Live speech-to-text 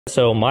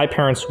So my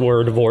parents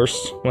were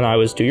divorced when I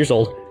was 2 years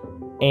old,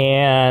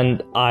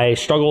 and I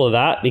struggled with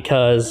that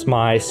because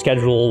my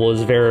schedule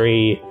was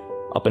very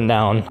up and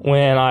down.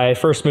 When I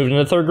first moved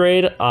into third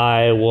grade,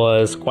 I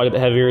was quite a bit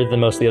heavier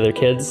than most of the other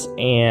kids,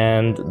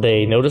 and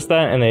they noticed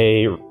that, and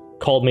they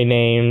called me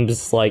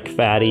names like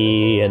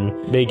fatty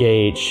and big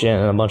H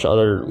and a bunch of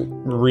other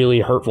really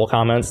hurtful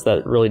comments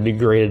that really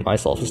degraded my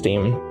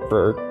self-esteem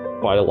for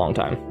quite a long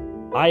time.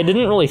 I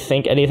didn't really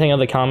think anything of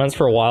the comments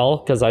for a while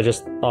because I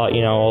just thought,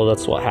 oh,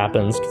 that's what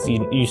happens, because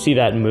you see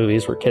that in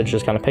movies where kids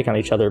just kind of pick on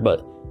each other,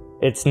 but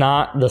it's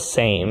not the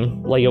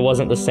same. Like, it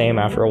wasn't the same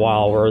after a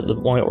while, where the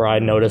point where I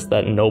noticed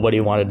that nobody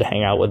wanted to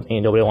hang out with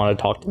me, nobody wanted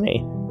to talk to me,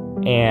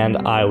 and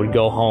I would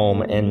go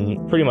home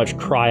and pretty much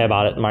cry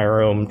about it in my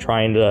room,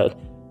 trying to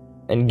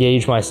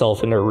engage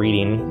myself into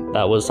reading.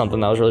 That was something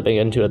that I was really big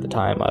into at the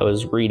time. I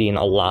was reading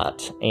a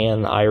lot,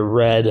 and I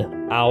read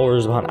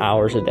hours upon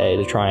hours a day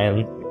to try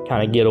and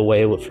kind of get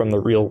away from the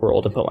real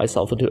world and put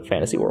myself into a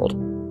fantasy world.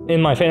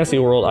 In my fantasy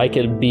world, I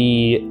could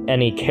be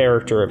any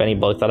character of any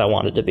book that I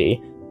wanted to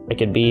be. I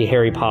could be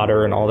Harry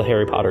Potter and all the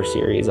Harry Potter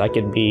series. I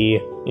could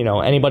be,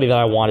 anybody that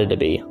I wanted to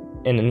be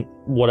in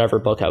whatever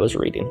book I was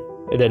reading.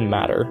 It didn't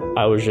matter.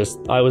 I was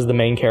the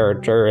main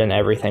character, and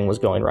everything was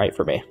going right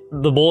for me.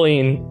 The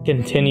bullying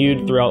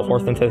continued throughout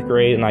 4th and 5th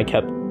grade, and I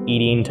kept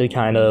eating to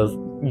kind of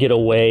get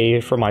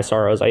away from my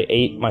sorrows. I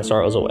ate my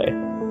sorrows away,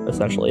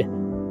 essentially.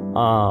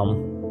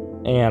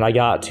 And I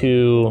got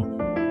to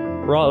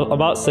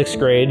about 6th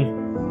grade.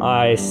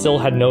 I still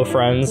had no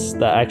friends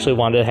that actually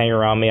wanted to hang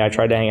around me. I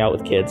tried to hang out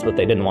with kids, but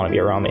they didn't want to be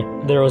around me.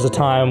 There was a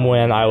time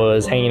when I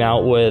was hanging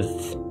out with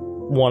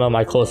one of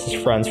my closest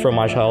friends from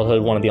my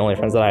childhood, one of the only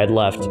friends that I had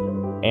left,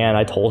 and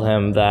I told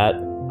him that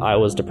I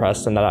was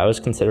depressed and that I was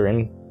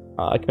considering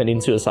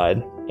committing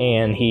suicide.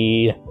 And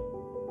he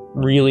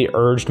really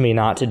urged me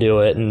not to do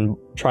it and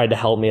tried to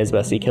help me as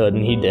best he could,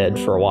 and he did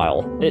for a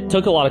while. It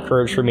took a lot of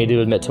courage for me to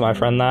admit to my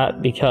friend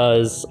that,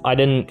 because I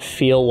didn't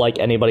feel like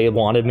anybody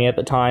wanted me at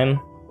the time,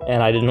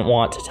 and I didn't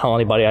want to tell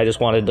anybody. I just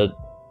wanted to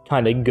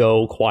kind of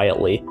go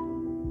quietly.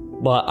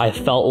 But I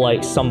felt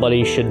like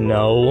somebody should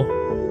know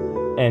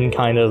and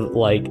kind of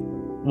like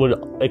would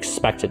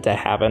expect it to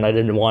happen. I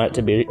didn't want it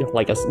to be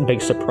like a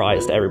big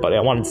surprise to everybody.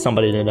 I wanted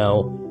somebody to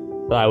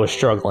know that I was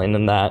struggling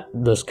and that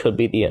this could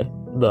be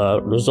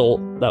the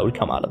result that would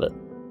come out of it.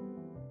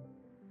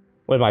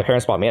 When my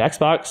parents bought me an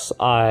Xbox,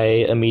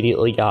 I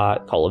immediately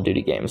got Call of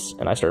Duty games,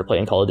 and I started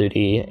playing Call of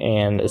Duty,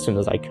 and as soon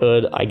as I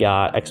could, I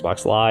got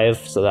Xbox Live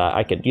so that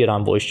I could get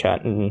on voice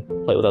chat and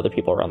play with other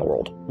people around the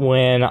world.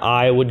 When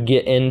I would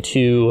get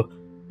into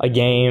a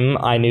game,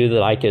 I knew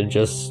that I could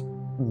just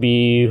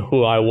be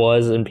who I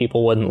was, and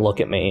people wouldn't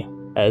look at me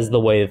as the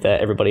way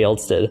that everybody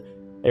else did.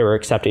 They were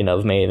accepting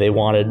of me. They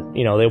wanted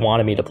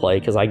me to play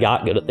because I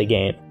got good at the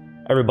game.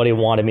 Everybody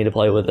wanted me to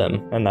play with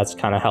them, and that's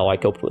kind of how I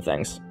coped with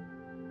things.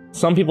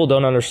 Some people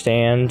don't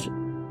understand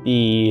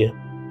the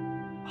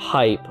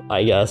hype,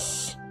 I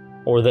guess,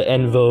 or the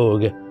en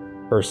vogue,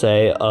 per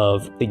se,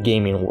 of the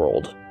gaming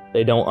world.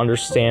 They don't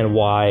understand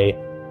why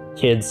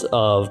kids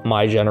of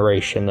my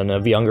generation and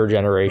of younger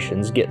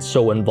generations get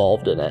so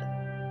involved in it.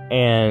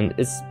 And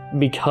it's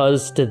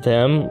because to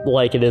them,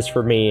 like it is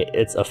for me,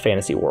 it's a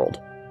fantasy world.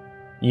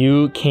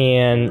 You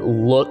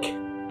can look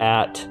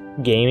at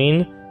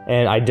gaming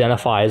and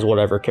identify as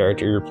whatever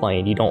character you're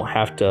playing. You don't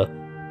have to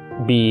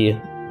be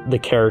the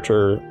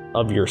character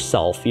of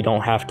yourself. You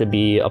don't have to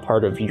be a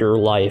part of your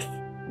life,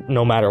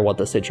 no matter what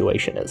the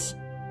situation is.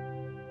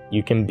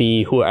 You can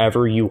be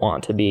whoever you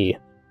want to be.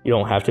 You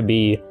don't have to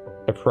be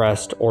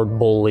depressed or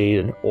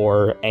bullied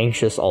or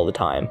anxious all the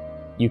time.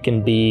 You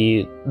can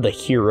be the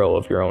hero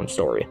of your own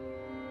story.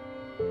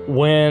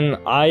 When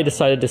I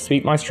decided to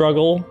speak my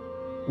struggle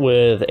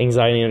with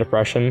anxiety and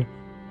depression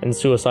and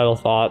suicidal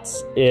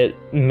thoughts, it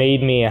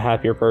made me a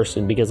happier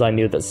person, because I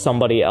knew that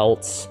somebody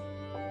else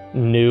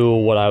knew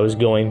what I was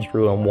going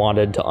through and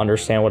wanted to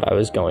understand what I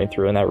was going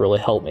through, and that really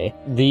helped me.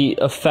 The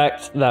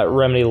effect that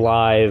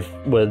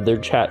remedylive, with their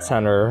chat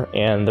center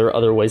and their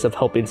other ways of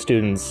helping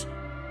students,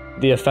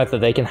 the effect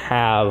that they can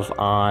have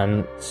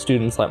on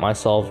students like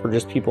myself, or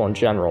just people in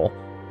general,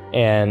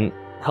 and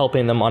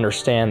helping them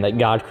understand that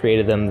God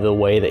created them the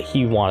way that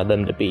He wanted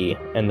them to be,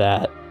 and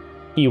that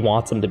He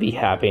wants them to be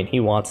happy and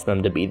He wants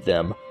them to be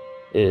them.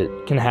 It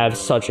can have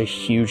such a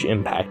huge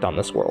impact on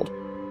this world.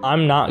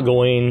 I'm not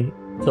going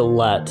to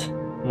let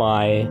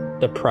my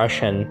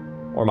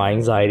depression or my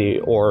anxiety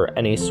or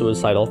any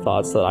suicidal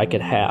thoughts that I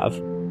could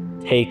have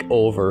take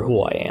over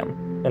who I am.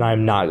 And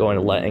I'm not going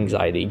to let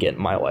anxiety get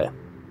in my way.